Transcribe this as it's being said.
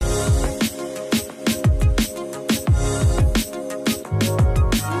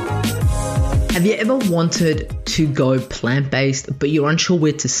Have you ever wanted to go plant-based, but you're unsure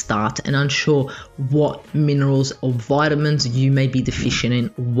where to start and unsure what minerals or vitamins you may be deficient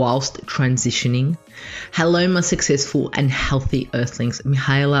in whilst transitioning? Hello, my successful and healthy earthlings.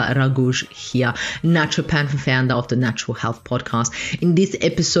 Mihaela Raguj here, naturopath and founder of the Natural Health Podcast. In this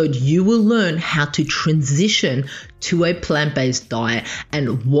episode, you will learn how to transition to a plant-based diet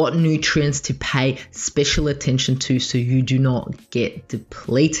and what nutrients to pay special attention to so you do not get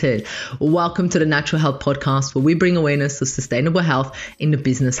depleted. Welcome to the Natural Health Podcast, where we bring awareness of sustainable health in the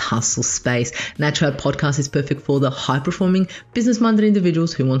business hustle space. Natural Health Podcast is perfect for the high-performing, business-minded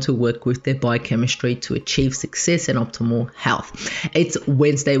individuals who want to work with their biochemistry to achieve success and optimal health. It's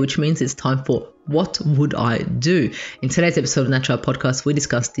Wednesday, which means it's time for What Would I Do? In today's episode of Natural Health Podcast, we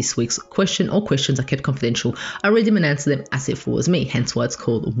discuss this week's question or questions I kept confidential. I read them and answered them as if it was me, hence why it's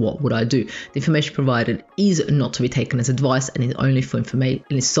called What Would I Do? The information provided is not to be taken as advice and is only for information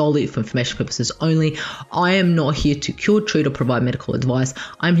and is solely for information purposes only. I am not here to cure, treat, or provide medical advice.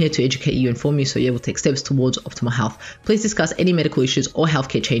 I'm here to educate you, inform you so you're able to take steps towards optimal health. Please discuss any medical issues or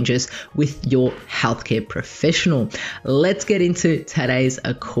healthcare changes with your healthcare professional. Let's get into today's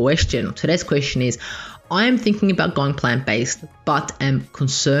question. Today's question is, I am thinking about going plant-based, but am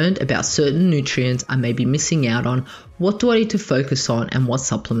concerned about certain nutrients I may be missing out on. What do I need to focus on and what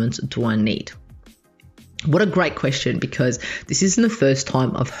supplements do I need? What a great question, because this isn't the first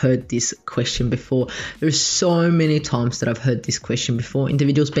time I've heard this question before. There's so many times that I've heard this question before.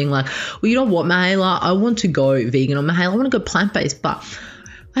 Individuals being like, well, you know what, Mihaela, I want to go vegan, or Mihaela, I want to go plant-based, but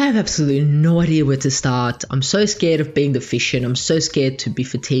I have absolutely no idea where to start. I'm so scared of being deficient. I'm so scared to be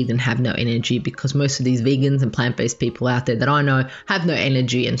fatigued and have no energy, because most of these vegans and plant-based people out there that I know have no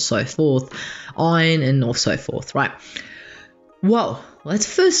energy and so forth, iron and so forth, right? Well,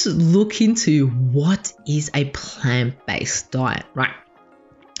 let's first look into what is a plant-based diet, right?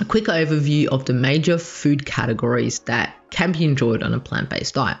 A quick overview of the major food categories that can be enjoyed on a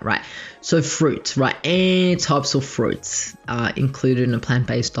plant-based diet, right? So fruits, right? Any types of fruits are included in a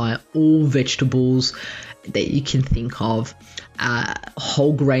plant-based diet. All vegetables that you can think of,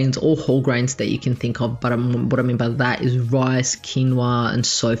 whole grains that you can think of. But what I mean by that is rice, quinoa, and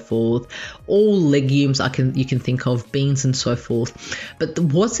so forth. All legumes you can think of, beans and so forth. But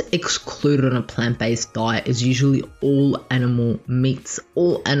what's excluded on a plant-based diet is usually all animal meats,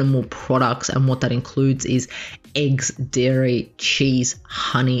 all animal products, and what that includes is eggs, dairy, cheese,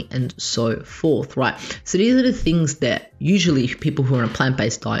 honey, and so forth, right? So these are the things that usually people who are on a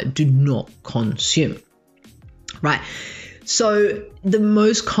plant-based diet do not consume, right? So the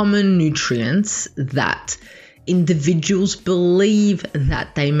most common nutrients that individuals believe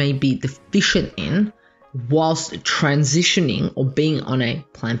that they may be deficient in whilst transitioning or being on a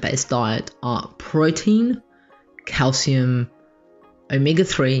plant-based diet are protein, calcium,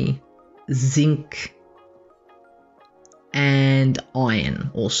 omega-3, zinc, and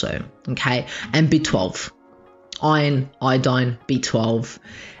iron also, okay? And B12, iron, iodine, B12,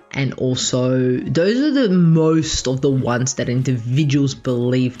 and also those are the most of the ones that individuals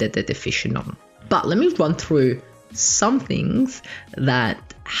believe that they're deficient on. But let me run through some things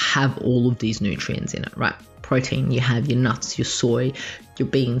that have all of these nutrients in it, right? Protein, you have your nuts, your soy, your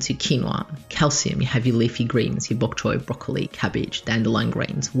beans, your quinoa. Calcium, you have your leafy greens, your bok choy, broccoli, cabbage, dandelion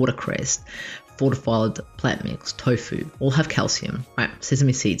greens, watercress, fortified plant mix, tofu, all have calcium, right?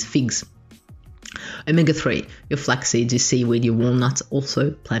 Sesame seeds, figs. Omega-3, your flax seeds, your seaweed, your walnuts,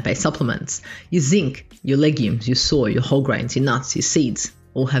 also plant-based supplements. Your zinc, your legumes, your soy, your whole grains, your nuts, your seeds,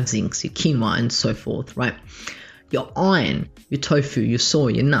 all have zincs, your quinoa and so forth, right? Your iron, your tofu, your soy,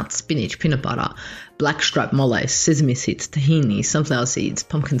 your nuts, spinach, peanut butter, blackstrap mole, sesame seeds, tahini, sunflower seeds,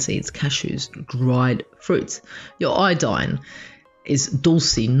 pumpkin seeds, cashews, dried fruits. Your iodine is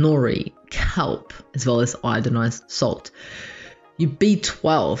dulse, nori, kelp, as well as iodinized salt. Your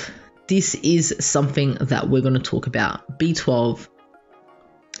B12, this is something that we're going to talk about. B12,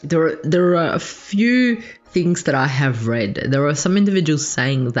 there are a few things that I have read. There are some individuals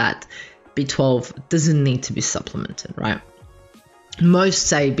saying that B12 doesn't need to be supplemented, right? Most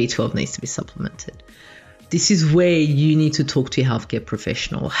say B12 needs to be supplemented. This is where you need to talk to your healthcare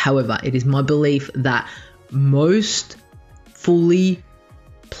professional. However, it is my belief that most fully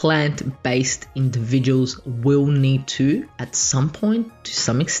plant-based individuals will need to, at some point, to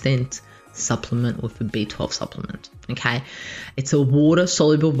some extent, supplement with a B12 supplement, okay? It's a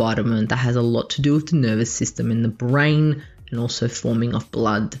water-soluble vitamin that has a lot to do with the nervous system in the brain and also forming of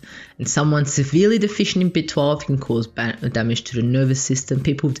blood. And someone severely deficient in B12 can cause damage to the nervous system.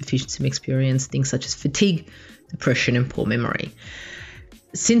 People with deficiency may experience things such as fatigue, depression, and poor memory.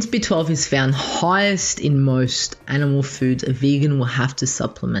 since B12 is found highest in most animal foods, a vegan will have to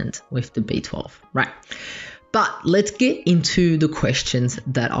supplement with the B12, right? But let's get into the questions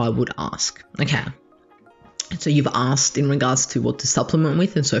that I would ask. Okay. So you've asked in regards to what to supplement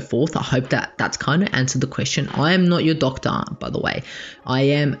with and so forth. I hope that that's kind of answered the question. I am not your doctor, by the way. I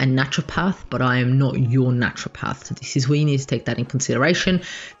am a naturopath, but I am not your naturopath. So this is where you need to take that in consideration,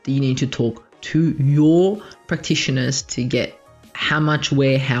 that you need to talk to your practitioners to get how much,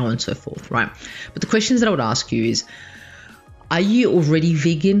 where, how, and so forth, right? But the questions that I would ask you is, are you already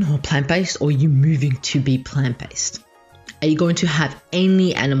vegan or plant-based, or are you moving to be plant-based? Are you going to have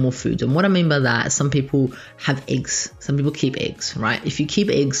any animal foods? And what I mean by that, some people have eggs. Some people keep eggs, right? If you keep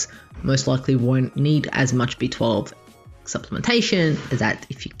eggs, most likely won't need as much B12 supplementation as that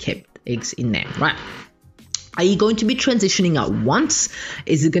if you kept eggs in there, right? Are you going to be transitioning at once?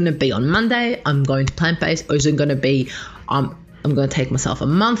 Is it going to be on Monday, I'm going to plant-based, or is it going to be, I'm going to take myself a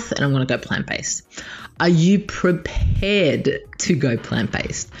month and I'm going to go plant-based? Are you prepared to go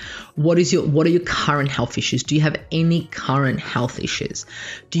plant-based? What are your current health issues? Do you have any current health issues?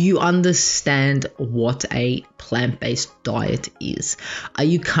 Do you understand what a plant-based diet is? Are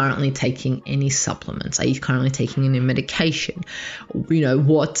you currently taking any supplements? Are you currently taking any medication? You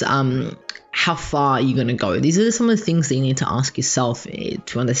know, how far are you going to go? These are some of the things that you need to ask yourself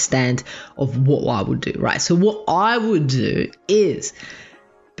to understand of what I would do, right? So what I would do is,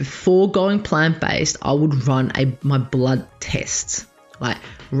 before going plant-based, I would run my blood tests, right?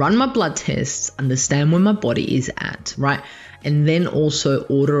 Run my blood tests, understand where my body is at, right? And then also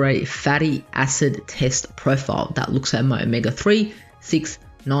order a fatty acid test profile that looks at my omega-3, 6,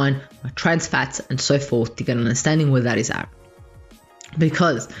 9, my trans fats, and so forth to get an understanding where that is at.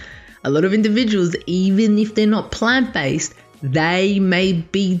 Because a lot of individuals, even if they're not plant-based, they may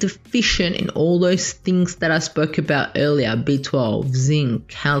be deficient in all those things that I spoke about earlier, B12, zinc,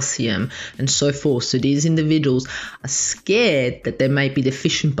 calcium, and so forth. So these individuals are scared that they may be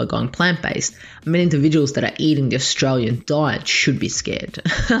deficient by going plant-based. Many individuals that are eating the Australian diet should be scared.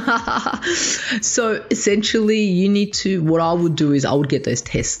 So essentially, what I would do is I would get those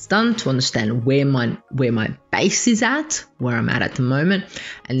tests done to understand where my base is at, where I'm at the moment,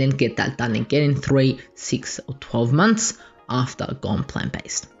 and then get that done again in 3, 6, or 12 months after gone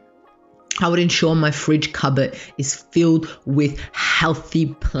plant-based. I would ensure my fridge cupboard is filled with healthy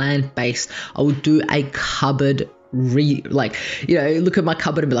plant-based. I would do a cupboard look at my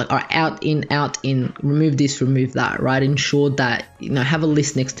cupboard and be like, all right, out in, remove this, remove that, right? Ensure that, have a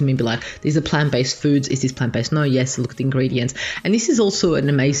list next to me and be like, these are plant-based foods. Is this plant-based? No, yes, look at the ingredients. And this is also an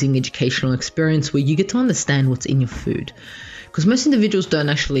amazing educational experience where you get to understand what's in your food. Because most individuals don't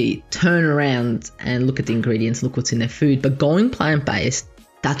actually turn around and look at the ingredients, look what's in their food. But going plant-based,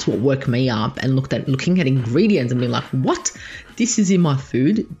 that's what woke me up, and looking at ingredients and being like, what? This is in my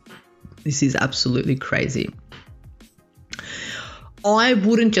food? This is absolutely crazy. I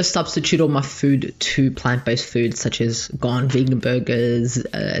wouldn't just substitute all my food to plant-based foods such as vegan burgers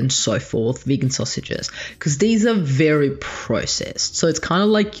and so forth, vegan sausages, because these are very processed. So it's kind of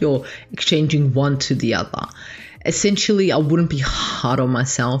like you're exchanging one to the other. Essentially, I wouldn't be hard on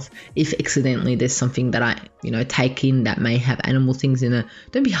myself if accidentally there's something that I, take in that may have animal things in it.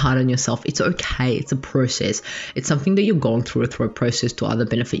 Don't be hard on yourself. It's okay. It's a process. It's something that you're going through a process to either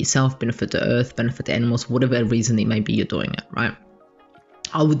benefit yourself, benefit the earth, benefit the animals, whatever reason it may be you're doing it, right?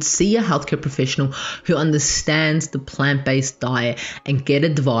 I would see a healthcare professional who understands the plant-based diet and get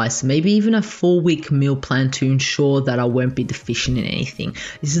advice, maybe even a 4-week meal plan to ensure that I won't be deficient in anything.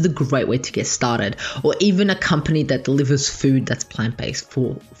 This is a great way to get started. Or even a company that delivers food that's plant-based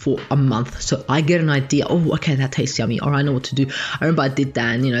for a month. So I get an idea, oh, okay, that tastes yummy. All right, I know what to do. I remember I did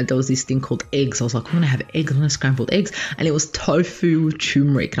that, and there was this thing called eggs. I was like, I'm going to have eggs, I'm going to scrambled eggs. And it was tofu with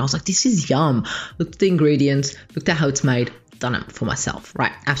turmeric. And I was like, this is yum. Looked at the ingredients, looked at how it's made, done it for myself,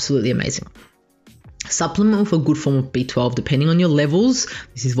 right? Absolutely amazing. Supplement with a good form of B12 depending on your levels.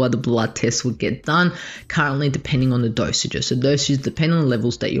 This is why the blood test would get done. Currently, depending on the dosages. So dosages depend on the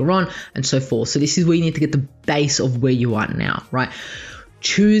levels that you're on and so forth. So this is where you need to get the base of where you are now, right?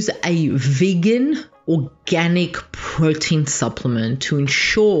 Choose a vegan organic protein supplement to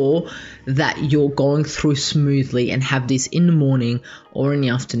ensure that you're going through smoothly, and have this in the morning or in the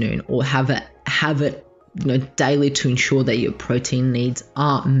afternoon, or have it daily to ensure that your protein needs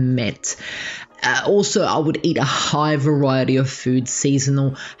are met. Also, I would eat a high variety of food,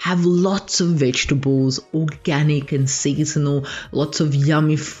 seasonal, have lots of vegetables, organic and seasonal, lots of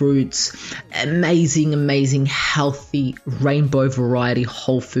yummy fruits, amazing, healthy, rainbow variety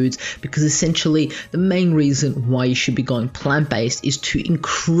whole foods, because essentially the main reason why you should be going plant-based is to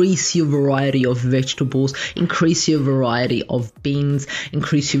increase your variety of vegetables, increase your variety of beans,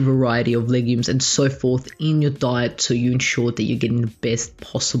 increase your variety of legumes and so forth in your diet, so you ensure that you're getting the best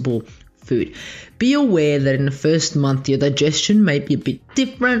possible food. Be aware that in the first month your digestion may be a bit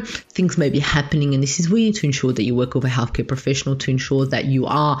different, things may be happening, and this is where you need to ensure that you work with a healthcare professional to ensure that you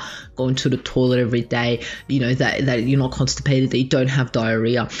are going to the toilet every day, that you're not constipated, that you don't have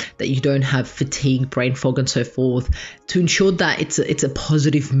diarrhea, that you don't have fatigue, brain fog and so forth, to ensure that it's a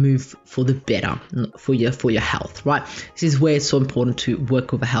positive move for the better for your health, right? This is where it's so important to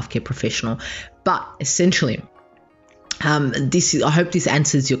work with a healthcare professional. But essentially, I hope this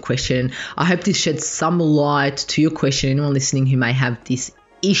answers your question. I hope this sheds some light to your question. Anyone listening who may have this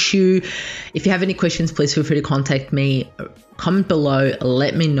issue, if you have any questions, please feel free to contact me. Comment below,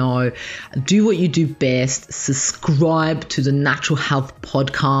 let me know. Do what you do best. Subscribe to the Natural Health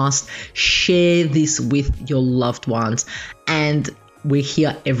Podcast. Share this with your loved ones. And we're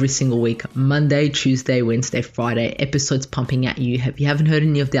here every single week, Monday, Tuesday, Wednesday, Friday, episodes pumping at you. If you haven't heard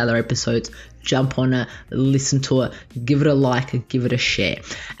any of the other episodes, jump on it, listen to it, give it a like, give it a share.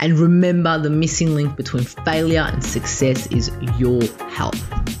 And remember, the missing link between failure and success is your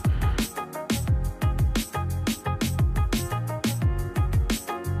health.